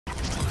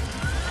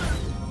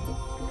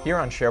Here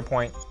on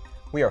SharePoint,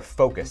 we are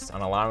focused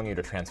on allowing you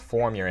to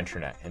transform your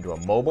intranet into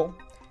a mobile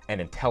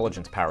and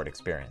intelligence-powered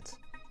experience.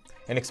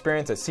 An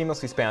experience that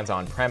seamlessly spans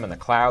on-prem and the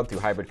cloud through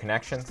hybrid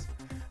connections,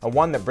 and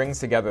one that brings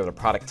together the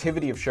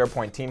productivity of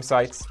SharePoint team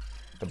sites,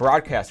 the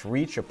broadcast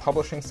reach of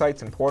publishing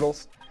sites and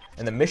portals,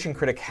 and the mission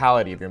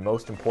criticality of your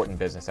most important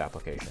business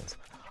applications,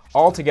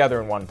 all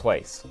together in one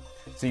place,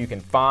 so you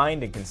can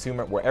find and consume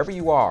it wherever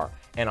you are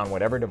and on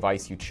whatever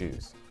device you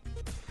choose.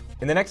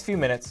 In the next few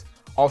minutes,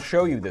 I'll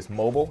show you this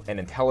mobile and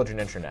intelligent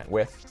intranet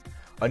with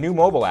a new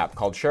mobile app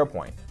called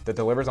SharePoint that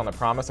delivers on the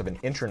promise of an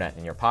intranet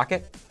in your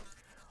pocket,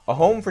 a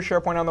home for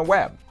SharePoint on the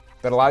web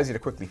that allows you to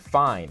quickly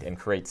find and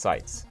create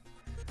sites,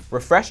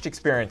 refreshed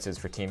experiences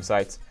for team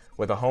sites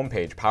with a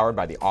homepage powered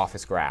by the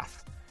Office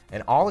Graph,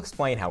 and I'll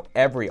explain how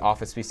every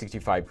Office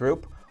 365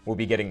 group will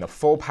be getting the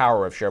full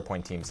power of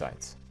SharePoint team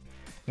sites.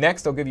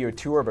 Next, I'll give you a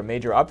tour of a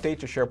major update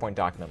to SharePoint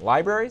document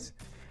libraries,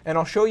 and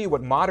I'll show you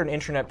what modern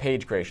intranet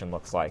page creation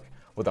looks like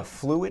with a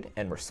fluid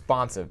and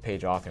responsive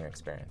page authoring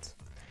experience.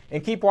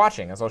 And keep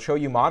watching as I'll show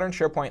you modern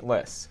SharePoint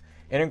lists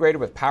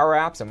integrated with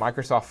PowerApps and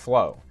Microsoft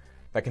Flow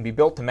that can be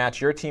built to match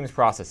your team's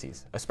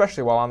processes,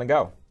 especially while on the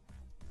go.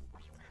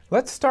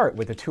 Let's start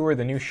with a tour of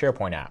the new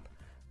SharePoint app,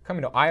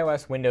 coming to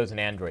iOS, Windows, and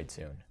Android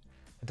soon.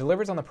 It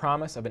delivers on the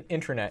promise of an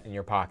intranet in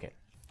your pocket.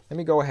 Let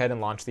me go ahead and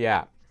launch the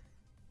app.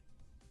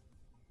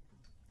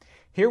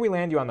 Here we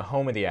land you on the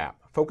home of the app,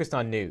 focused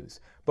on news,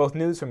 both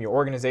news from your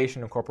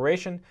organization and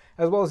corporation,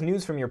 as well as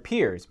news from your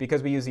peers,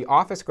 because we use the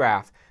Office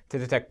Graph to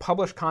detect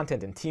published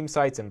content in team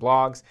sites and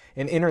blogs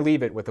and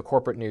interleave it with the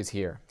corporate news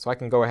here. So I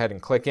can go ahead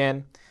and click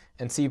in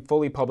and see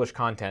fully published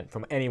content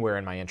from anywhere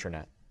in my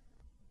intranet.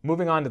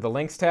 Moving on to the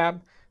Links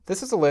tab,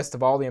 this is a list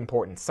of all the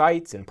important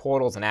sites and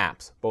portals and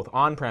apps, both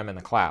on-prem and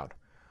the cloud.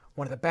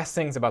 One of the best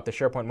things about the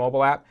SharePoint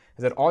mobile app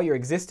is that all your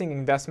existing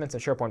investments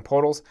in SharePoint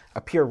portals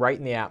appear right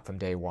in the app from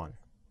day one.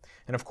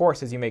 And of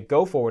course, as you make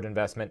go-forward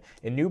investment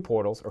in new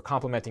portals or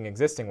complementing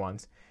existing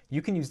ones,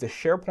 you can use the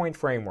SharePoint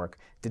framework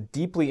to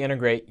deeply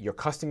integrate your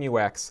custom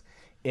UX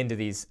into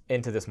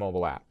this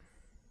mobile app.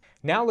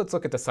 Now let's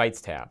look at the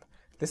Sites tab.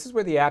 This is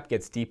where the app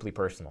gets deeply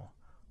personal.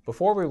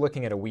 Before we were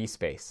looking at a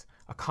WeSpace,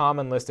 a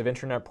common list of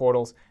intranet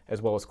portals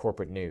as well as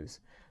corporate news.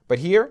 But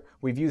here,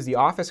 we've used the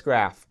Office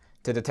Graph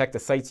to detect the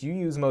sites you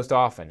use most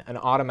often and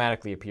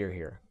automatically appear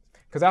here.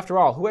 Because after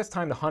all, who has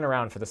time to hunt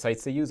around for the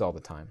sites they use all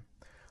the time?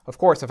 Of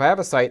course, if I have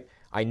a site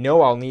I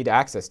know I'll need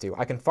access to,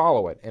 I can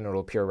follow it and it'll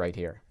appear right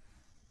here.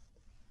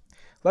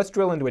 Let's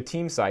drill into a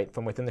team site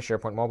from within the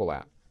SharePoint mobile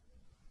app.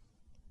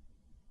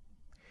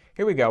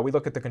 Here we go, we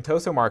look at the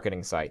Contoso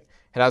marketing site.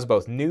 It has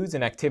both news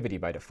and activity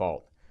by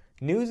default.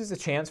 News is a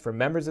chance for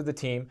members of the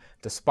team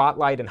to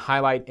spotlight and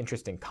highlight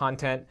interesting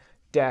content,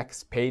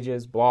 decks,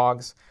 pages,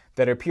 blogs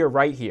that appear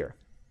right here.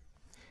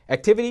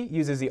 Activity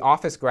uses the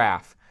Office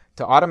Graph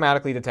to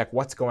automatically detect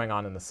what's going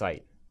on in the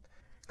site.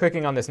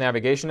 Clicking on this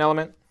navigation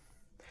element,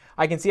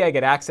 I can see I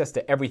get access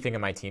to everything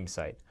in my team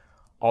site.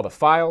 All the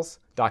files,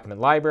 document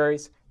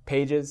libraries,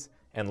 pages,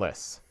 and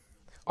lists.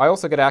 I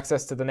also get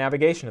access to the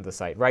navigation of the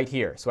site right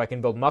here, so I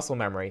can build muscle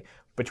memory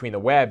between the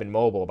web and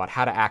mobile about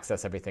how to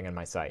access everything in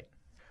my site.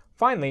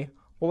 Finally,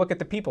 we'll look at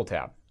the People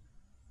tab.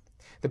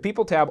 The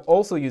People tab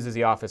also uses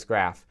the Office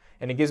Graph,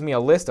 and it gives me a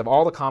list of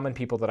all the common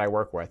people that I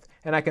work with,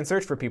 and I can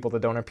search for people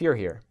that don't appear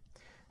here.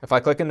 If I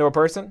click into a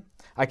person,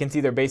 I can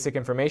see their basic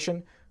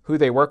information, who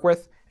they work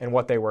with, and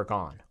what they work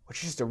on,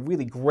 which is just a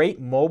really great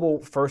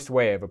mobile-first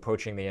way of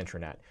approaching the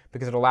intranet,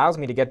 because it allows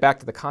me to get back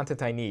to the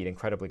content I need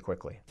incredibly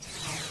quickly.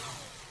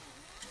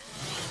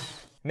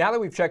 Now that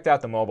we've checked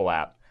out the mobile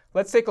app,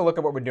 let's take a look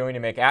at what we're doing to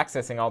make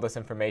accessing all this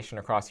information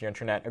across your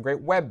intranet a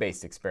great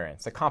web-based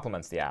experience that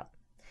complements the app.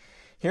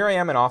 Here I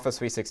am in Office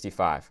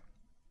 365.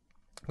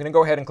 I'm going to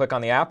go ahead and click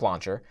on the app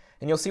launcher,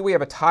 and you'll see we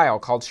have a tile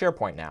called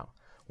SharePoint now.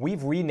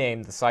 We've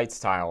renamed the Sites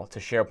tile to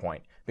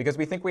SharePoint because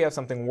we think we have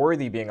something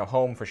worthy being a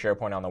home for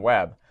SharePoint on the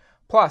web.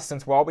 Plus,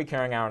 since we'll all be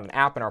carrying around an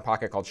app in our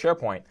pocket called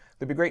SharePoint,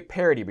 there'll be great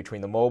parity between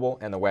the mobile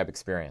and the web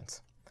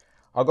experience.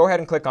 I'll go ahead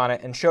and click on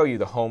it and show you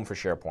the home for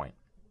SharePoint.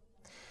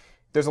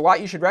 There's a lot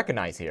you should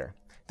recognize here.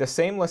 The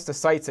same list of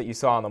sites that you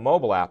saw on the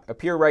mobile app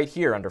appear right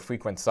here under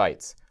Frequent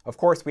Sites. Of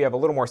course, we have a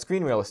little more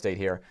screen real estate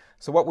here,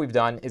 so what we've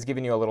done is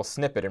given you a little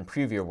snippet and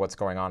preview of what's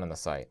going on in the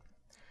site.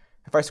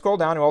 If I scroll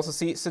down, you'll also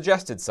see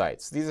Suggested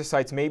Sites. These are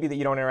sites maybe that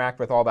you don't interact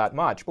with all that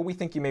much, but we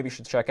think you maybe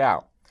should check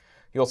out.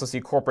 You also see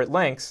Corporate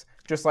Links,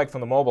 just like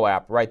from the mobile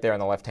app, right there on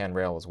the left-hand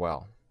rail as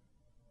well.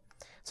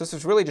 So this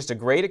is really just a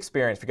great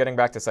experience for getting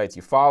back to sites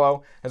you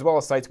follow, as well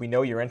as sites we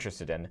know you're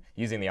interested in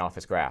using the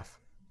Office Graph.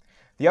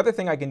 The other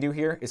thing I can do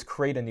here is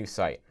create a new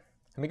site.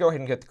 Let me go ahead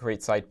and hit the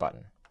Create Site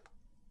button.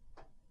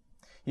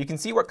 You can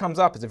see what comes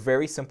up is a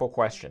very simple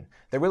question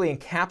that really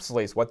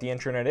encapsulates what the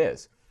intranet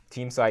is: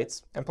 team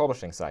sites and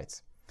publishing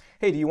sites.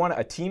 Hey, do you want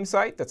a team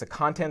site that's a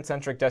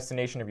content-centric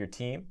destination of your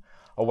team?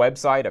 A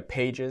website of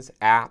pages,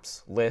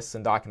 apps, lists,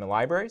 and document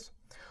libraries?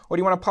 Or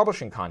do you want a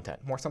publishing content,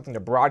 more something to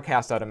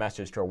broadcast out a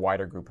message to a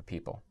wider group of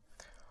people?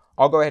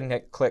 I'll go ahead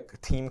and click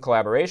Team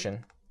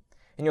Collaboration,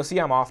 and you'll see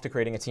I'm off to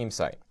creating a team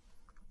site.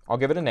 I'll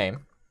give it a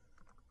name.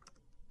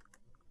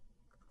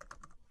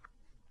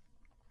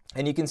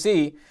 And you can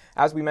see,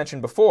 as we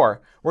mentioned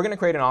before, we're going to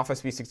create an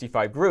Office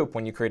 365 group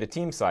when you create a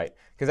team site.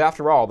 Because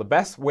after all, the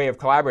best way of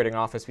collaborating in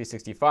Office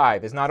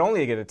 365 is not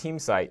only to get a team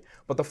site,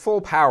 but the full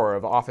power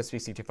of Office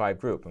 365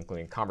 group,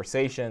 including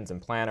conversations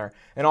and planner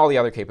and all the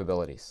other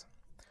capabilities.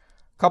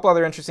 A couple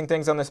other interesting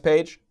things on this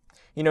page.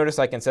 You notice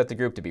I can set the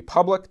group to be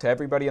public to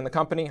everybody in the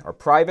company, or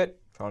private,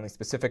 so only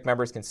specific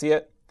members can see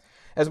it.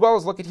 As well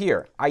as look at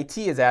here, IT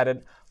has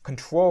added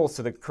controls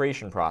to the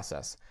creation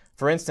process.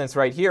 For instance,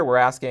 right here we're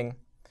asking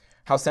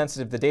how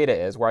sensitive the data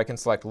is, where I can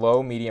select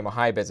low, medium, or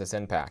high business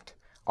impact.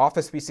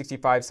 Office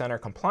 365 Center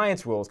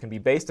compliance rules can be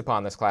based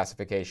upon this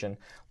classification,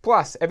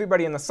 plus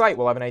everybody in the site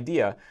will have an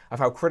idea of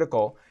how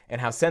critical and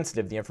how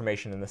sensitive the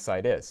information in the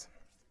site is.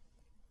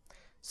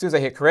 As soon as I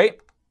hit create,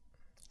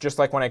 just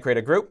like when I create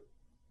a group,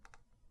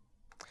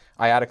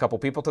 I add a couple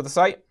people to the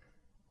site,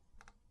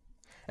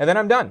 and then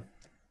I'm done.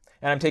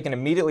 And I'm taken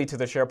immediately to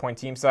the SharePoint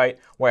team site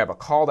where I have a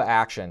call to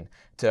action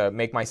to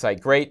make my site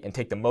great and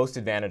take the most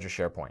advantage of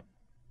SharePoint.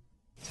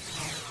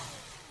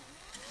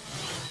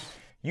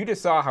 You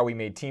just saw how we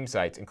made team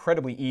sites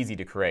incredibly easy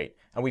to create,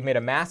 and we've made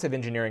a massive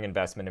engineering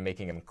investment in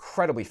making them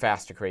incredibly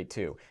fast to create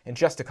too, in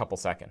just a couple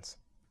seconds.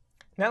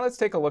 Now let's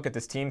take a look at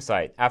this team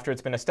site after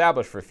it's been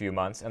established for a few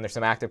months and there's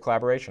some active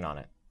collaboration on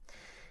it.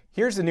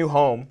 Here's the new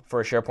home for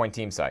a SharePoint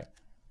team site.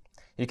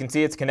 You can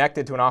see it's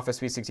connected to an Office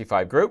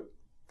 365 group.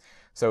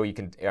 So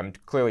I'm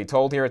clearly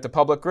told here it's a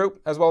public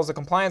group, as well as the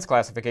compliance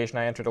classification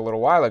I entered a little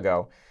while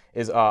ago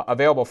is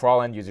available for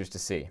all end users to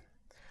see.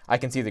 I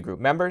can see the group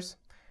members,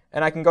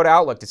 and I can go to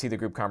Outlook to see the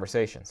group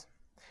conversations.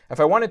 If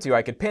I wanted to,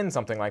 I could pin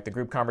something like the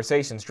group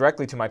conversations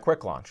directly to my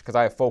quick launch, because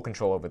I have full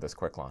control over this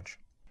quick launch.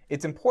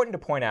 It's important to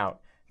point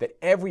out that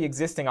every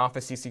existing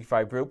Office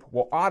 365 group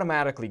will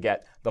automatically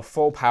get the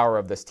full power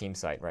of this team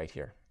site right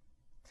here.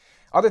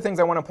 Other things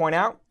I want to point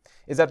out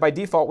is that by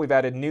default we've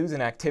added news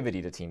and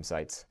activity to team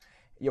sites.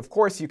 Of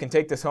course, you can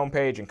take this home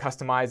page and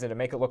customize it and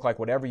make it look like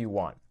whatever you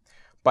want.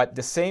 But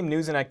the same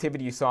news and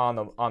activity you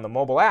saw on the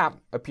mobile app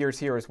appears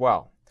here as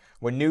well,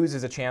 where news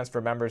is a chance for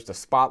members to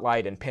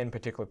spotlight and pin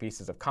particular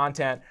pieces of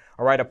content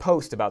or write a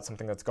post about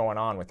something that's going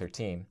on with their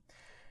team.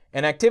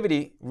 And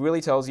activity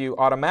really tells you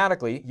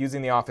automatically,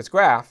 using the Office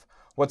graph,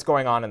 what's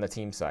going on in the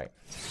team site.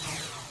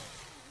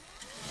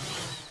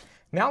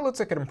 Now let's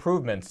look at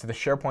improvements to the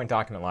SharePoint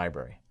document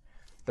library.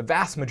 The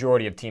vast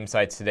majority of team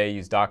sites today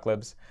use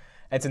doclibs,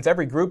 and since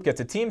every group gets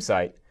a team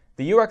site,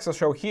 the UX I'll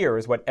show here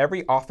is what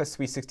every Office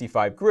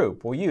 365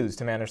 group will use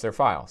to manage their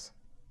files.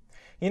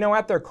 You know,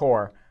 at their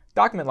core,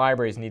 document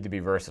libraries need to be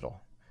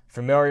versatile,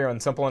 familiar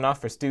and simple enough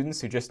for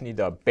students who just need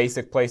a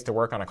basic place to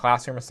work on a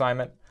classroom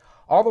assignment,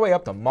 all the way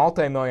up to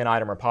multi-million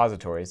item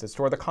repositories that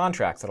store the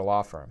contracts at a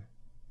law firm.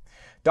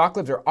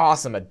 Doclibs are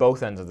awesome at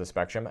both ends of the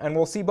spectrum, and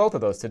we'll see both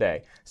of those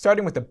today,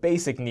 starting with the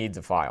basic needs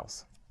of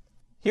files.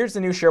 Here's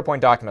the new SharePoint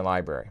document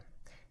library.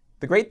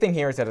 The great thing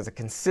here is that it's a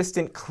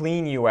consistent,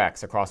 clean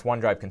UX across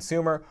OneDrive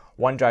Consumer,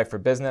 OneDrive for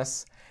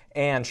Business,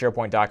 and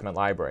SharePoint Document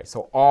Library,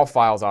 so all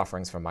files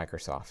offerings from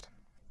Microsoft.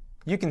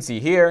 You can see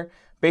here,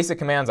 basic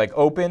commands like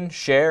open,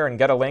 share, and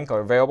get a link are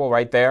available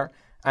right there,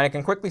 and I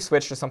can quickly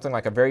switch to something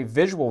like a very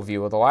visual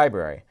view of the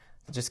library.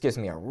 It just gives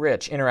me a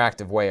rich,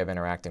 interactive way of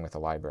interacting with the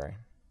library.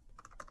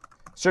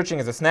 Searching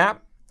is a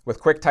snap, with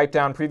quick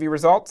type-down preview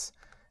results,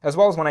 as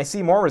well as when I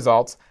see more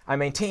results, I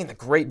maintain the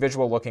great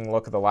visual-looking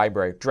look of the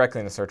library directly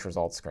in the search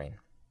results screen.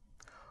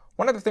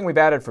 One other thing we've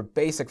added for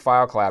basic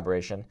file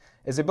collaboration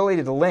is the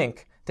ability to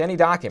link to any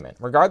document,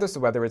 regardless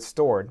of whether it's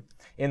stored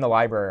in the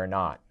library or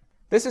not.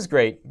 This is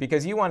great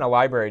because you want a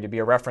library to be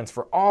a reference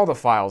for all the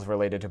files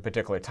related to a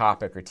particular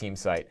topic or team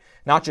site,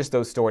 not just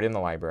those stored in the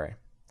library.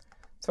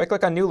 So if I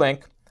click on New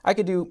Link, I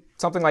could do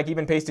something like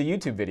even paste a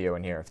YouTube video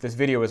in here if this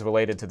video is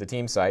related to the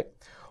team site,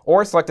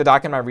 or select a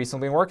document I've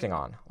recently been working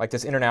on, like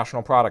this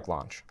international product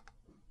launch.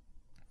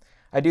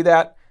 I do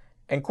that,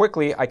 and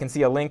quickly I can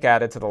see a link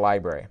added to the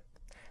library.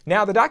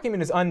 Now the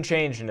document is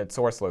unchanged in its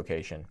source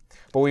location,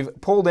 but we've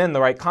pulled in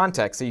the right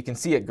context so you can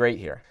see it great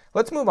here.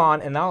 Let's move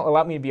on, and that'll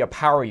allow me to be a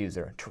power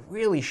user to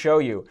really show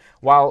you,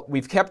 while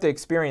we've kept the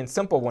experience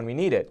simple when we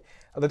need it,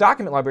 the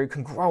document library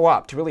can grow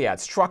up to really add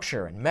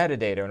structure and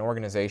metadata and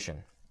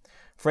organization.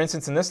 For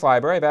instance, in this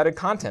library, I've added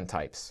content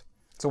types.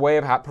 It's a way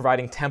of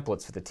providing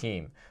templates for the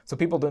team, so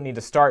people don't need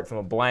to start from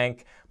a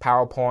blank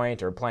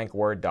PowerPoint or blank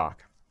Word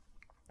doc.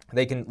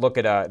 They can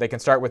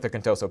start with the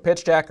Contoso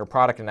pitch deck or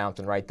product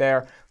announcement right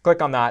there,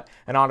 click on that,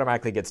 and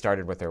automatically get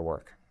started with their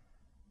work.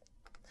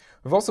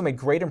 We've also made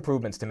great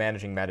improvements to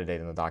managing metadata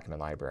in the document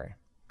library.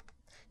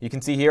 You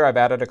can see here I've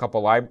added a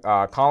couple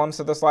columns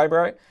to this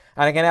library,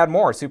 and I can add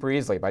more super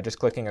easily by just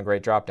clicking a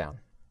great dropdown.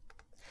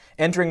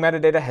 Entering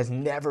metadata has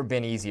never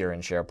been easier in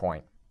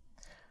SharePoint.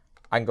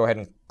 I can go ahead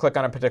and click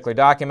on a particular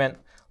document,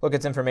 look at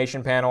its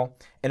information panel,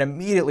 and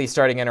immediately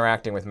starting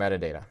interacting with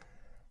metadata,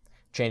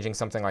 changing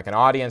something like an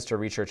audience to a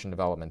research and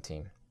development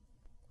team.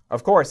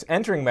 Of course,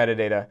 entering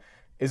metadata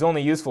is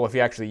only useful if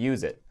you actually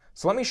use it.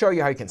 So let me show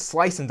you how you can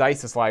slice and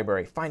dice this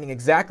library, finding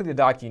exactly the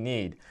doc you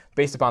need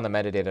based upon the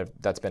metadata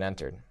that's been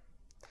entered.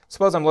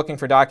 Suppose I'm looking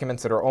for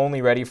documents that are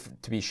only ready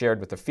to be shared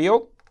with the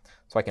field,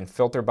 so I can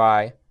filter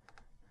by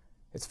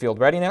It's field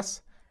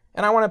readiness.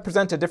 And I want to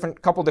present a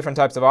couple different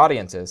types of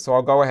audiences, so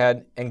I'll go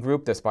ahead and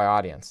group this by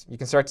audience. You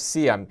can start to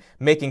see I'm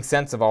making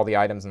sense of all the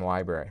items in the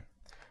library.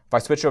 If I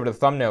switch over to the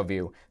thumbnail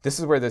view, this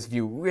is where this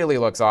view really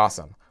looks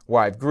awesome,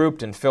 where I've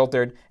grouped and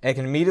filtered and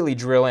can immediately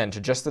drill into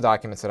just the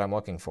documents that I'm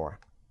looking for.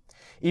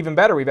 Even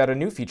better, we've added a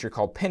new feature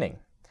called pinning.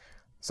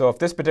 So if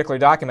this particular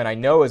document I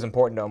know is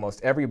important to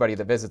almost everybody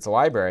that visits the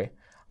library,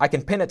 I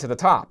can pin it to the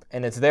top,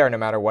 and it's there no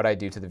matter what I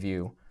do to the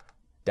view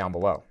down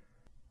below.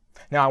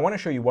 Now I want to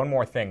show you one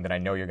more thing that I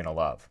know you're going to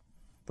love.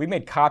 We've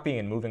made copying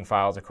and moving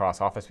files across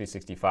Office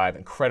 365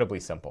 incredibly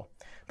simple,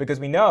 because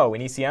we know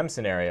in ECM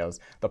scenarios,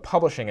 the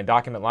publishing and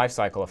document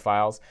lifecycle of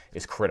files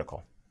is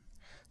critical.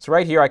 So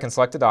right here I can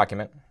select a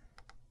document,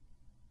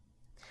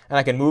 and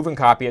I can move and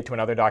copy it to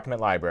another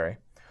document library,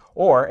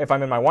 or if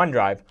I'm in my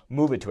OneDrive,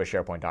 move it to a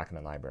SharePoint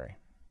document library.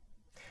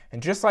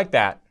 And just like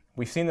that,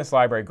 we've seen this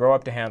library grow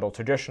up to handle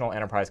traditional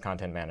enterprise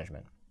content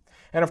management.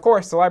 And of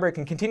course, the library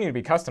can continue to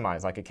be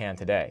customized like it can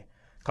today.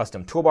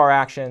 Custom toolbar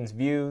actions,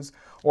 views,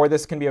 or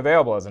this can be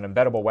available as an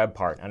embeddable web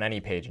part on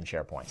any page in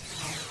SharePoint.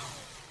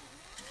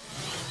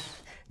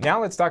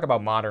 Now let's talk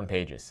about modern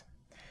pages.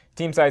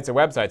 Team sites are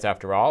websites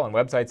after all, and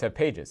websites have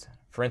pages.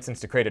 For instance,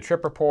 to create a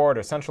trip report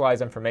or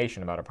centralize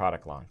information about a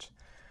product launch.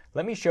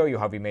 Let me show you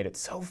how we made it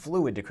so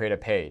fluid to create a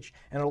page,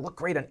 and it'll look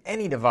great on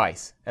any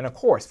device, and of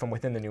course from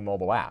within the new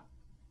mobile app.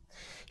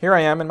 Here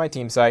I am in my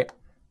team site,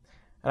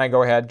 and I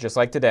go ahead, just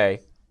like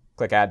today,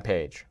 click Add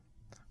Page.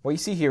 What you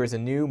see here is a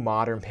new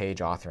modern page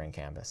authoring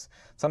canvas,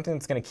 something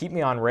that's going to keep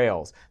me on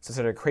rails so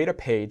that I create a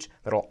page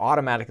that will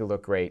automatically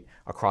look great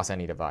across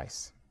any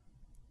device.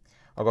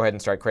 I'll go ahead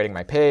and start creating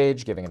my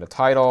page, giving it a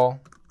title.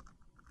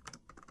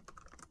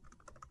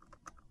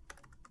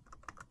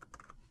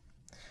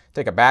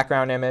 Take a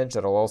background image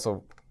that will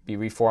also be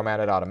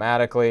reformatted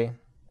automatically.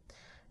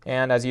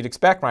 And as you'd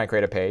expect when I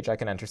create a page, I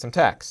can enter some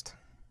text.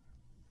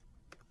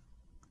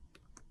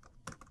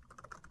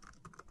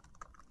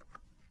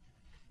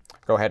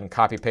 Go ahead and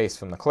copy paste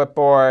from the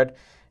clipboard.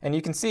 And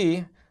you can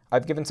see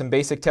I've given some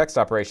basic text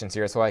operations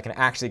here so I can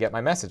actually get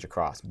my message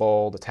across.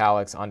 Bold,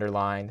 italics,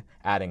 underlined,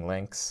 adding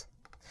links.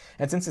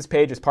 And since this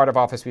page is part of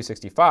Office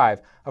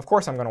 365, of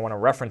course I'm going to want to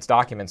reference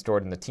documents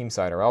stored in the team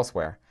site or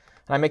elsewhere.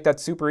 And I make that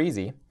super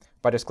easy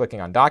by just clicking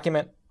on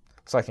Document,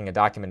 selecting a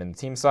document in the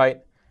team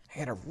site,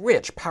 and a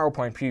rich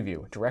PowerPoint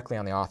preview directly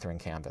on the authoring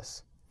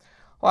canvas.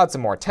 I'll add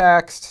some more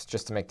text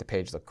just to make the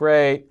page look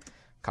great,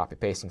 copy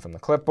pasting from the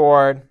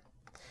clipboard.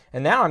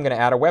 And now I'm going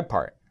to add a web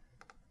part.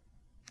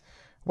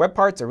 Web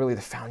parts are really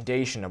the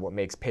foundation of what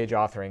makes page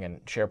authoring in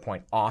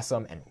SharePoint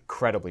awesome and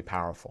incredibly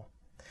powerful.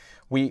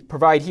 We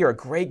provide here a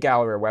great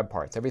gallery of web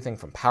parts, everything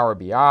from Power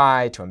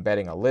BI to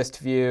embedding a list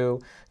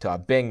view to a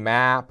Bing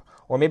map,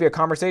 or maybe a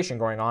conversation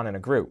going on in a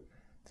group.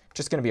 It's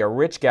just going to be a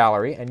rich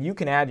gallery, and you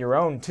can add your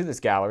own to this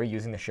gallery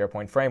using the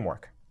SharePoint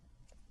framework.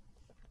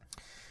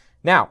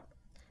 Now,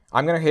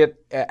 I'm going to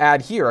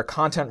add here a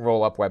content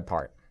roll-up web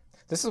part.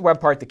 This is a web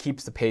part that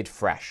keeps the page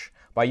fresh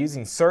by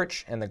using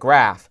search and the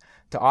graph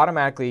to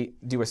automatically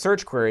do a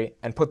search query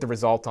and put the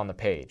results on the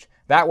page.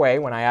 That way,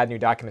 when I add new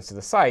documents to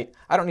the site,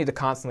 I don't need to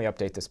constantly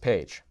update this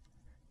page.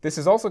 This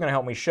is also going to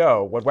help me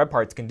show what web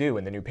parts can do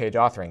in the new page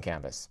authoring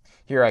canvas.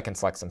 Here I can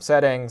select some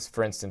settings.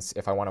 For instance,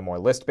 if I want a more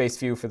list-based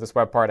view for this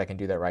web part, I can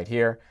do that right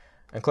here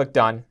and click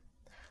Done.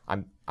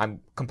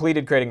 I'm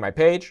completed creating my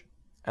page,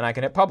 and I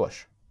can hit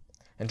Publish.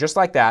 And just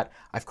like that,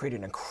 I've created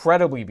an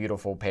incredibly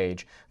beautiful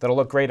page that'll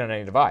look great on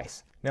any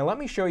device. Now let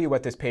me show you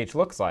what this page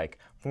looks like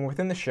from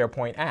within the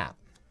SharePoint app.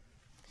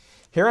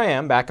 Here I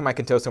am back in my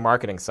Contoso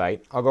marketing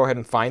site. I'll go ahead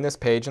and find this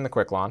page in the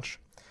Quick Launch.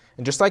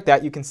 And just like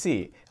that, you can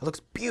see it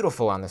looks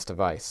beautiful on this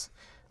device.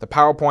 The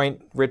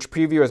PowerPoint rich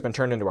preview has been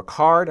turned into a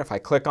card. If I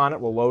click on it,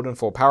 it will load in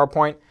full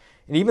PowerPoint.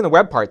 And even the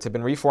web parts have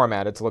been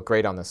reformatted to look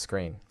great on this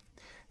screen.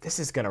 This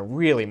is going to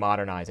really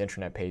modernize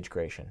intranet page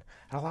creation.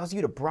 It allows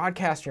you to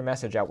broadcast your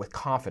message out with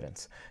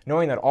confidence,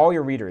 knowing that all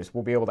your readers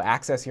will be able to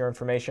access your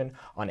information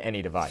on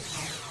any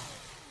device.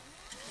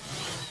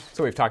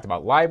 So we've talked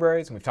about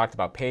libraries, and we've talked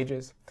about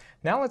pages.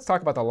 Now let's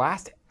talk about the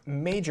last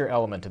major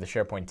element of the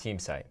SharePoint team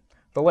site,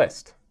 the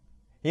list.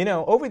 You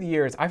know, over the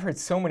years, I've heard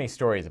so many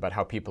stories about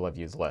how people have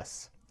used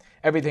lists.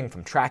 Everything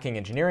from tracking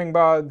engineering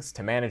bugs,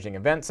 to managing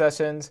event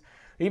sessions,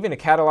 or even to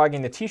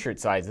cataloging the t-shirt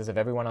sizes of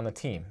everyone on the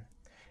team.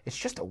 It's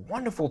just a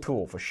wonderful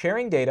tool for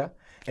sharing data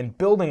and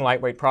building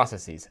lightweight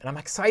processes, and I'm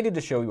excited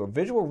to show you a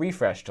visual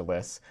refresh to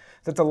lists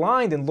that's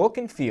aligned in look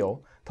and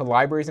feel to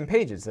libraries and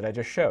pages that I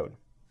just showed.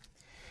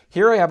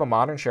 Here I have a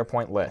modern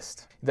SharePoint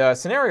list. The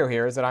scenario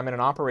here is that I'm in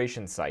an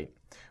operations site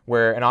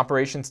where an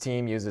operations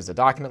team uses a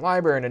document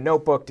library and a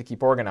notebook to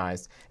keep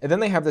organized, and then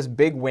they have this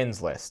big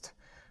wins list,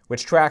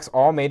 which tracks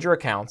all major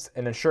accounts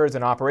and ensures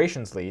an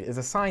operations lead is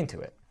assigned to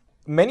it.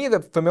 Many of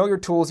the familiar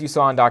tools you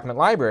saw in Document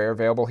Library are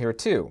available here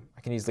too.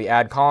 I can easily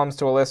add columns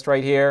to a list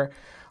right here.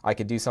 I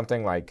could do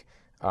something like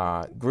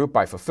group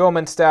by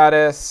fulfillment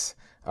status,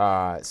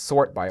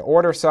 sort by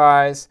order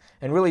size,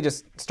 and really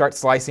just start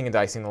slicing and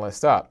dicing the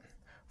list up.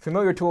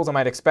 Familiar tools I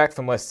might expect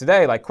from lists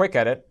today, like Quick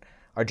Edit,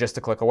 are just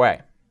a click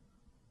away.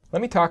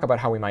 Let me talk about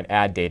how we might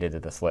add data to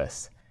this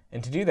list.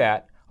 And to do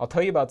that, I'll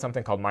tell you about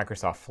something called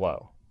Microsoft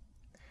Flow.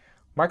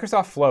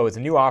 Microsoft Flow is a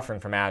new offering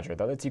from Azure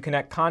that lets you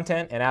connect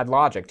content and add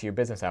logic to your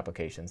business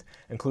applications,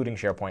 including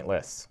SharePoint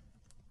lists.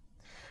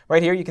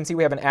 Right here, you can see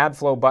we have an Add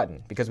Flow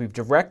button because we've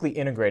directly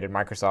integrated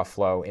Microsoft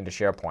Flow into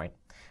SharePoint.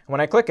 And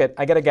when I click it,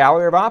 I get a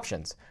gallery of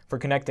options for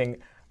connecting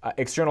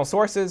external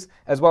sources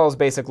as well as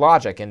basic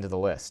logic into the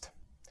list.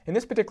 In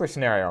this particular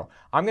scenario,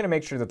 I'm going to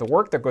make sure that the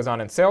work that goes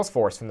on in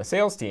Salesforce from the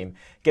sales team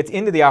gets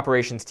into the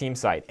operations team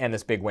site and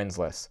this big wins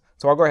list.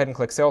 So I'll go ahead and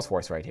click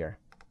Salesforce right here.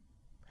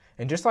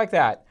 And just like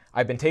that,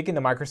 I've been taken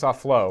to Microsoft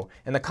Flow,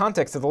 and the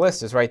context of the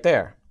list is right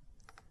there.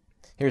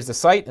 Here's the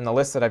site and the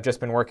list that I've just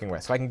been working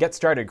with, so I can get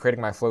started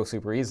creating my flow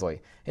super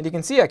easily. And you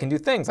can see I can do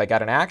things like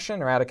add an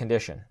action or add a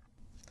condition.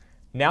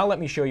 Now let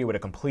me show you what a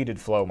completed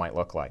flow might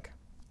look like.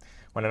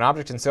 When an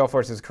object in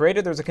Salesforce is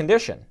created, there's a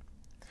condition.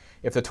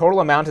 If the total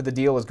amount of the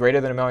deal is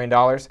greater than $1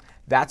 million,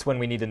 that's when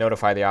we need to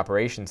notify the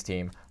operations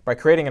team by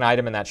creating an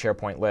item in that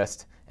SharePoint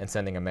list and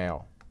sending a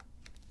mail.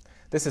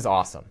 This is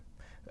awesome.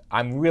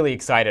 I'm really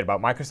excited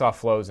about Microsoft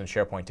Flows and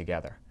SharePoint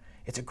together.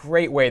 It's a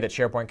great way that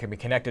SharePoint can be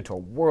connected to a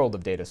world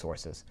of data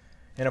sources.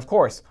 And of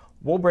course,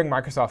 we'll bring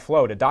Microsoft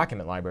Flow to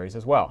document libraries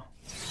as well.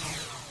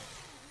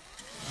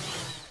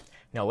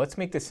 Now let's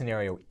make this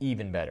scenario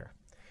even better.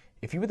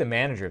 If you were the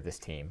manager of this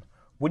team,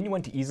 wouldn't you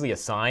want to easily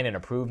assign and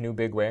approve new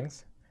big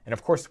wings? And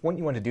of course, wouldn't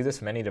you want to do this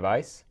from any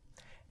device?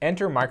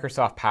 Enter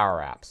Microsoft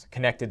PowerApps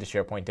connected to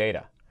SharePoint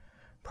data.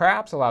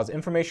 PowerApps allows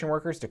information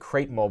workers to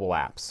create mobile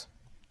apps.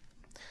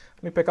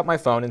 Let me pick up my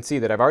phone and see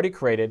that I've already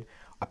created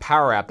a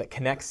Power App that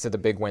connects to the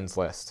big wins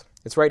list.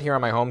 It's right here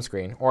on my home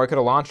screen, or I could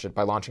have launched it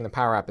by launching the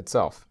Power App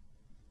itself.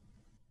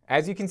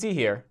 As you can see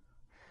here,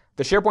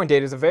 the SharePoint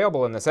data is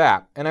available in this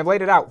app, and I've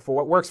laid it out for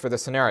what works for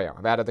this scenario.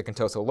 I've added the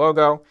Contoso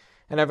logo,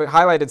 and I've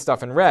highlighted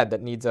stuff in red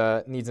that needs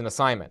an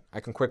assignment. I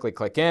can quickly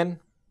click in,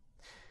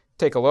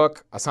 take a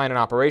look, assign an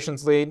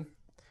operations lead,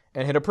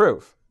 and hit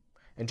approve.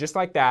 And just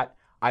like that,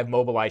 I've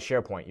mobilized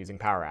SharePoint using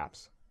Power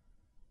Apps.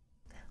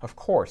 Of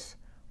course,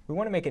 we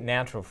want to make it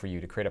natural for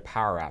you to create a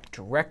Power App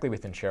directly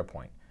within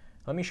SharePoint.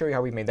 Let me show you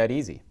how we've made that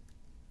easy.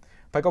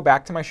 If I go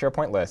back to my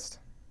SharePoint list,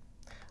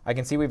 I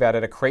can see we've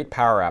added a Create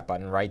Power App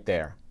button right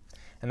there.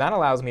 And that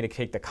allows me to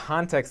take the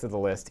context of the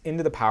list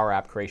into the Power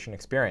App creation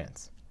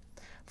experience.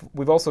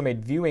 We've also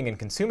made viewing and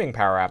consuming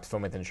Power Apps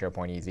from within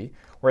SharePoint easy,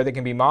 where they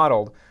can be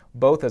modeled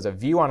both as a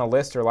view on a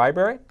list or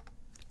library,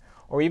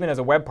 or even as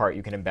a web part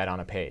you can embed on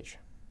a page.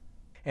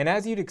 And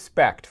as you'd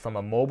expect from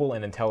a mobile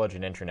and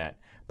intelligent intranet,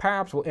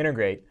 Power Apps will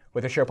integrate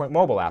with a SharePoint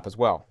mobile app as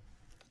well.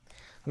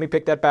 Let me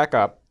pick that back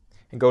up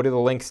and go to the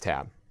Links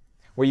tab,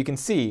 where you can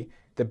see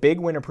the Big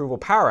Win Approval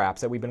Power Apps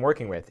that we've been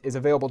working with is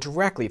available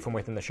directly from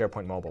within the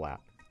SharePoint mobile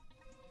app.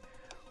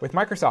 With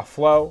Microsoft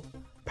Flow,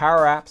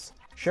 Power Apps,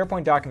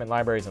 SharePoint document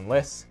libraries, and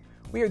lists,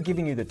 we are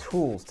giving you the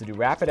tools to do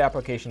rapid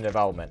application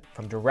development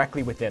from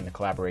directly within the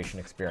collaboration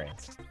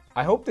experience.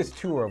 I hope this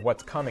tour of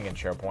what's coming in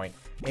SharePoint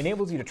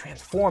enables you to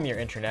transform your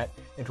intranet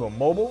into a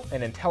mobile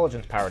and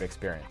intelligence-powered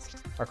experience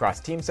across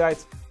team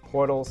sites,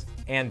 portals,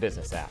 and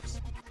business apps.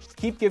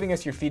 Keep giving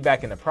us your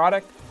feedback in the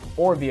product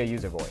or via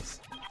user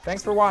voice.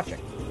 Thanks for watching.